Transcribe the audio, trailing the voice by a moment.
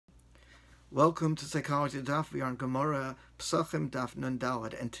Welcome to Psychology Daf. We are on Gemara, Pesachim, Daf Nun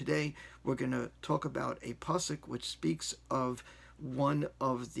Daled, and today we're going to talk about a pasuk which speaks of one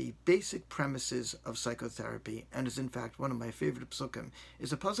of the basic premises of psychotherapy, and is in fact one of my favorite pasukim.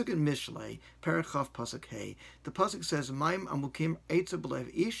 Is a pasuk in Mishlei, Perek Chav Pasuk Hey. The pasuk says, "Maim amukim eitza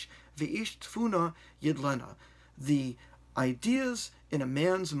b'lev ish v'ish tfuna yidlena." The ideas in a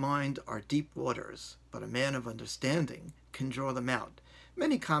man's mind are deep waters, but a man of understanding can draw them out.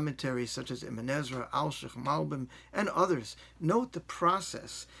 Many commentaries, such as Ibn Ezra, Al-Shich, Malbim, and others, note the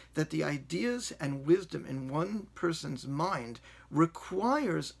process that the ideas and wisdom in one person's mind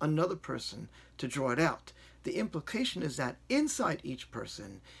requires another person to draw it out. The implication is that inside each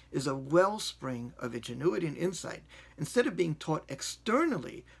person is a wellspring of ingenuity and insight. Instead of being taught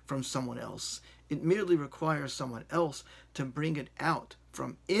externally from someone else, it merely requires someone else to bring it out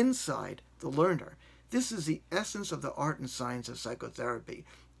from inside the learner. This is the essence of the art and science of psychotherapy,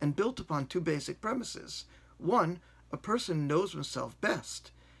 and built upon two basic premises. One, a person knows himself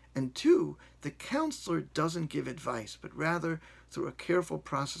best, and two, the counselor doesn't give advice, but rather, through a careful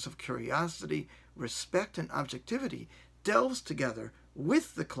process of curiosity, respect, and objectivity, delves together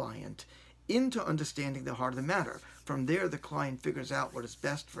with the client into understanding the heart of the matter. From there, the client figures out what is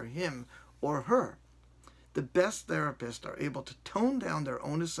best for him or her. The best therapists are able to tone down their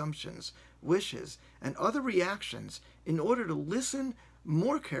own assumptions, wishes, and other reactions in order to listen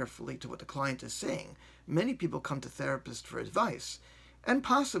more carefully to what the client is saying. Many people come to therapists for advice, and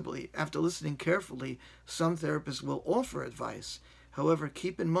possibly, after listening carefully, some therapists will offer advice. However,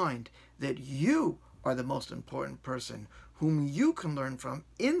 keep in mind that you are the most important person whom you can learn from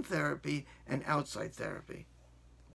in therapy and outside therapy.